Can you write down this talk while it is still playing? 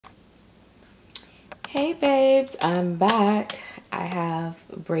Hey babes, I'm back. I have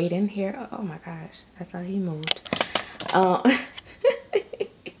Brayden here. Oh my gosh, I thought he moved. I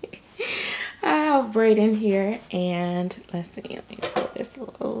have Brayden here, and let's see, let me put this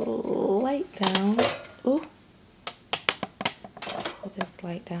little light down. Ooh. Put this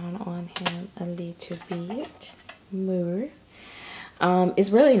light down on him a little bit more.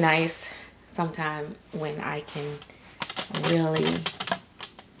 It's really nice sometimes when I can really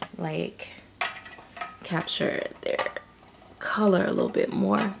like capture their color a little bit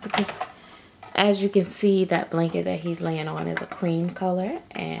more, because as you can see, that blanket that he's laying on is a cream color,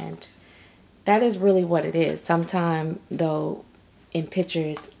 and that is really what it is. Sometimes though, in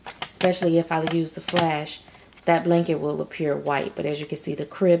pictures, especially if I use the flash, that blanket will appear white, but as you can see, the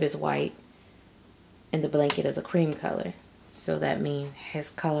crib is white and the blanket is a cream color, so that means his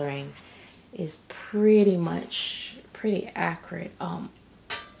coloring is pretty accurate.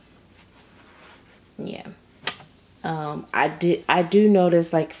 Yeah. I do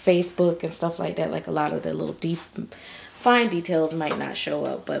notice, like, Facebook and stuff like that, like a lot of the little fine details might not show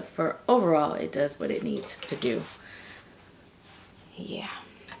up, but for overall it does what it needs to do. Yeah.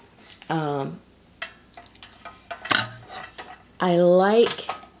 I like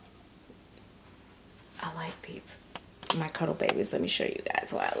these, my cuddle babies. Let me show you guys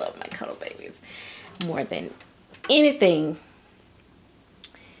why I love my cuddle babies more than anything.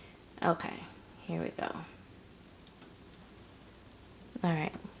 Okay, here we go. All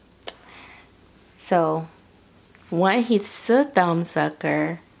right. So, one, he's a thumb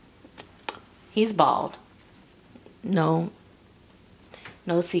sucker. He's bald. No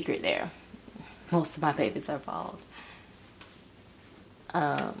secret there. Most of my babies are bald.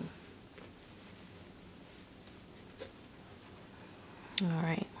 All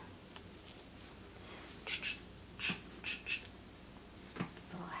right.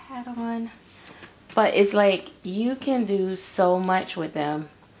 Little hat on. But it's like you can do so much with them,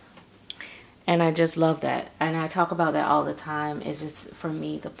 and I just love that. And I talk about that all the time. It's just, for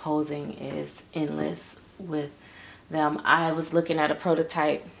me, the posing is endless with them. I was looking at a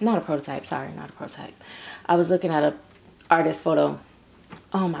prototype, not a prototype, sorry, not a prototype. I was looking at a artist photo.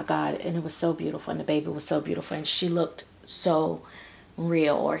 Oh my God, and it was so beautiful, and the baby was so beautiful, and she looked so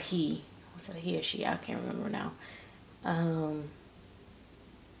real, or he, was it a he or she? I can't remember now.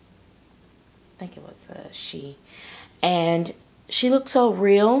 I think it was a she, and she looked so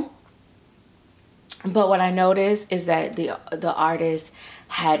real. But what I noticed is that the artist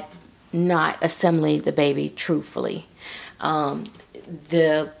had not assembled the baby truthfully.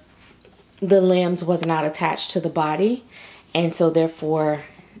 The limbs was not attached to the body, and so therefore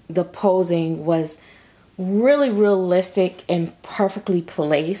the posing was really realistic and perfectly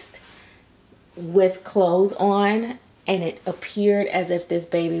placed with clothes on, and it appeared as if this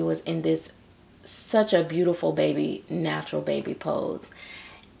baby was in this such a beautiful baby, natural baby pose.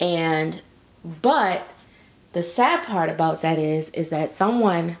 But the sad part about that is that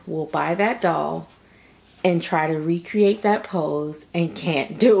someone will buy that doll and try to recreate that pose and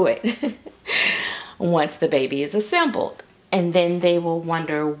can't do it once the baby is assembled. And then they will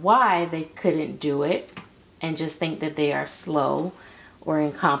wonder why they couldn't do it and just think that they are slow or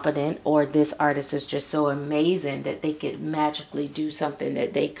incompetent, or this artist is just so amazing that they could magically do something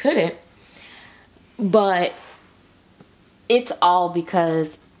that they couldn't. But it's all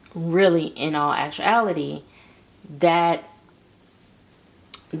because, really, in all actuality, that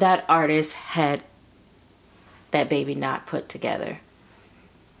artist had that baby not put together.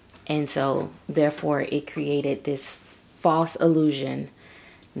 And so therefore it created this false illusion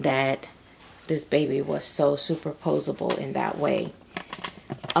that this baby was so superposable in that way.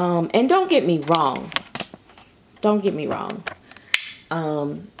 And don't get me wrong.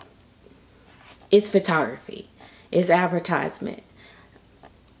 It's photography. It's advertisement.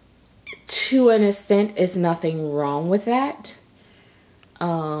 To an extent, there's nothing wrong with that.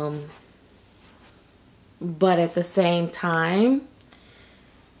 But at the same time,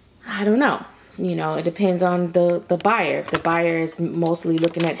 I don't know. You know, it depends on the buyer. If the buyer is mostly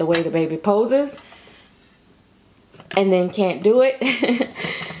looking at the way the baby poses and then can't do it,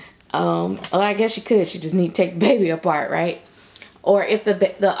 well, I guess she could. She just need to take the baby apart, right? Or if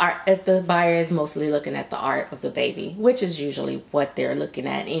the buyer is mostly looking at the art of the baby, which is usually what they're looking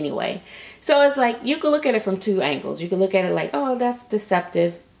at anyway. So it's like, you could look at it from two angles. You could look at it like, oh, that's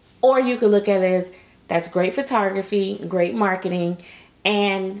deceptive. Or you could look at it as, that's great photography, great marketing,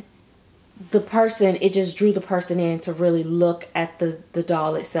 and the person, it just drew the person in to really look at the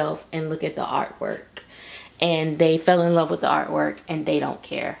doll itself and look at the artwork. And they fell in love with the artwork, and they don't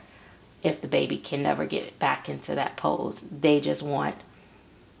care if the baby can never get back into that pose. They just want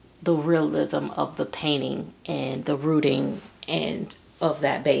the realism of the painting and the rooting and of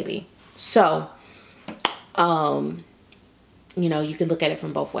that baby. So, you know, you can look at it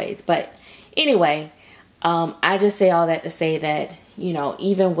from both ways. But anyway, I just say all that to say that, you know,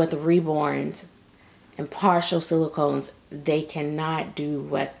 even with reborns and partial silicones, they cannot do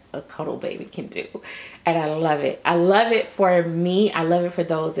what a Cuddle baby can do. And I love it. I love it for me. I love it for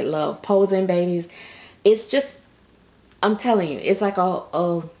those that love posing babies. It's just, I'm telling you, it's like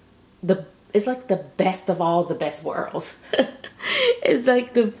it's like the best of all the best worlds. It's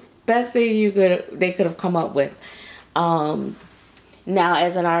like the best thing they could have come up with. Now,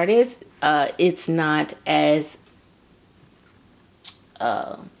 as an artist, it's not as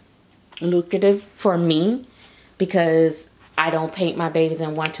lucrative for me because I don't paint my babies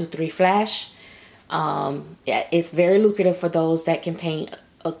in 1, 2, 3 flash. Yeah, it's very lucrative for those that can paint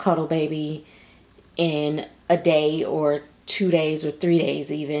a Cuddle baby in a day or 2 days or 3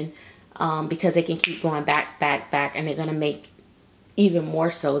 days even, because they can keep going back, and they're gonna make even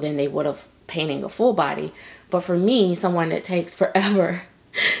more so than they would have painting a full body. But for me, someone that takes forever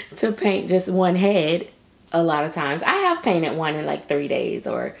to paint just one head, a lot of times, I have painted one in like 3 days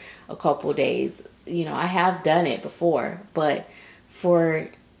or a couple days. You know, I have done it before, but for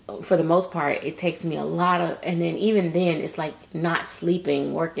the most part, it takes me a lot of, and then even then, it's like not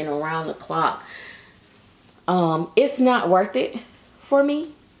sleeping, working around the clock. It's not worth it for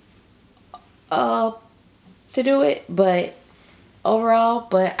me to do it, but overall,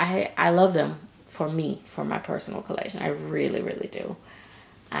 but I love them for me, for my personal collection. I really, really do.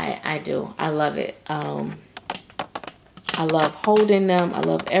 I do. I love it. I love holding them. I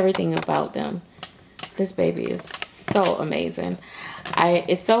love everything about them. This baby is so amazing.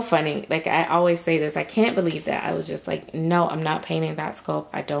 It's so funny. Like, I always say this. I can't believe that. I was just like, no, I'm not painting that sculpt.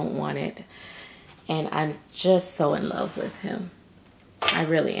 I don't want it. And I'm just so in love with him. I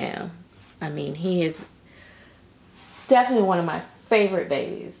really am. I mean, he is definitely one of my favorite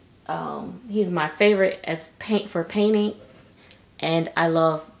babies. He's my favorite as for painting. And I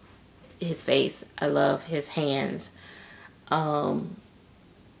love his face. I love his hands.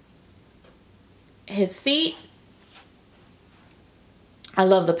 His feet, I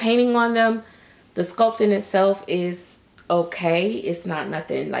love the painting on them. The sculpting itself is okay. It's not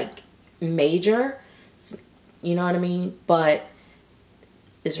nothing like major, you know what I mean? But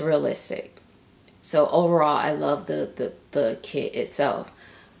it's realistic. So overall, I love the kit itself.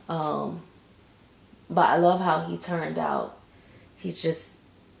 But I love how he turned out. He's just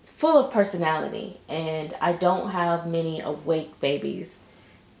full of personality, and I don't have many awake babies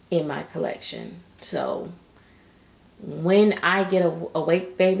in my collection. So when I get a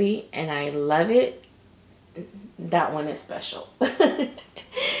awake baby and I love it, that one is special.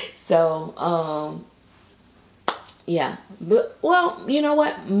 So yeah, but well, you know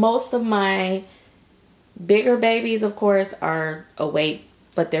what, most of my bigger babies, of course, are awake,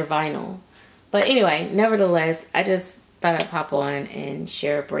 but they're vinyl. But anyway, nevertheless, I just thought I'd pop on and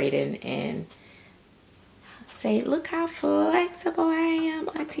share Brayden and say, look how flexible I am.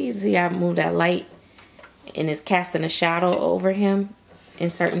 I tease you. I moved that light and it's casting a shadow over him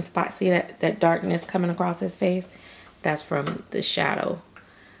in certain spots. See that darkness coming across his face? That's from the shadow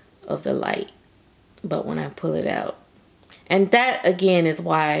of the light. But when I pull it out. And that, again, is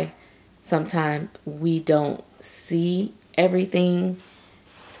why sometimes we don't see everything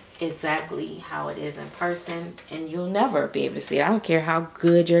exactly how it is in person, and you'll never be able to see it. I don't care how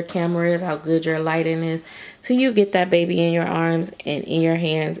good your camera is, how good your lighting is, till you get that baby in your arms and in your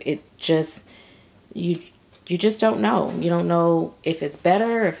hands. It just, you just don't know. You don't know if it's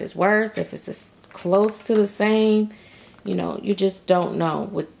better, if it's worse, if it's close to the same. You know, you just don't know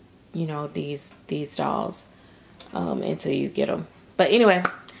with, you know, these dolls until you get them. But anyway,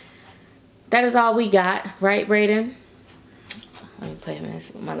 that is all we got, right, Brayden? Let me put him in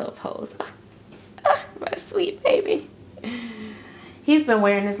my little pose. My sweet baby. He's been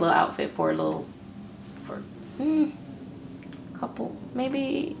wearing this little outfit for a couple,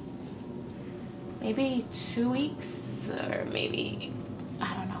 maybe 2 weeks, or maybe,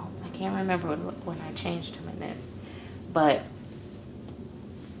 I don't know. I can't remember when I changed him in this. But,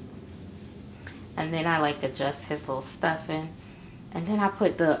 and then I like adjust his little stuffing. And then I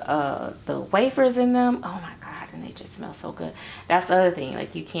put the wafers in them. Oh my God, and they just smell so good. That's the other thing.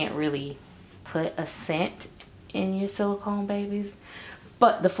 Like, you can't really put a scent in your silicone babies,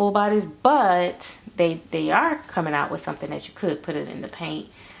 but the full bodies. But they are coming out with something that you could put it in the paint,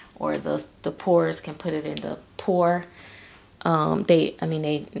 or the pores can put it in the pour.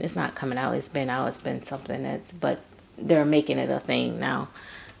 It's not coming out. It's been out. It's been something that's, but they're making it a thing now,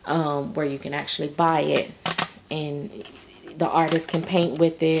 where you can actually buy it and the artist can paint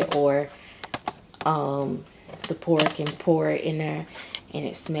with it, or the pourer can pour it in there, and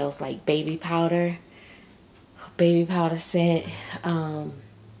it smells like baby powder scent.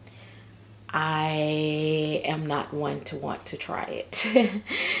 I am not one to want to try it.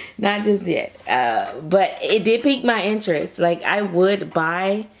 Not just yet. But it did pique my interest. Like, I would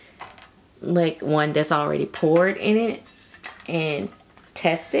buy like one that's already poured in it and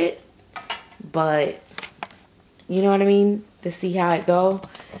test it, but you know what I mean, to see how it go.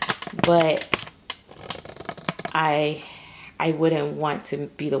 But I wouldn't want to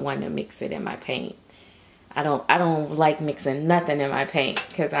be the one to mix it in my paint. I don't like mixing nothing in my paint,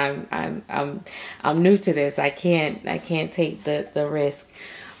 because I'm new to this. I can't take the risk.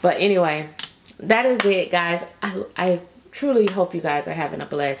 But anyway, that is it, guys. I truly hope you guys are having a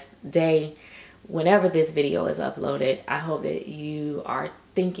blessed day whenever this video is uploaded. I hope that you are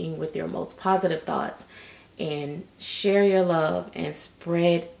thinking with your most positive thoughts, and share your love and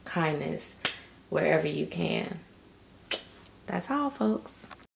spread kindness wherever you can. That's all, folks.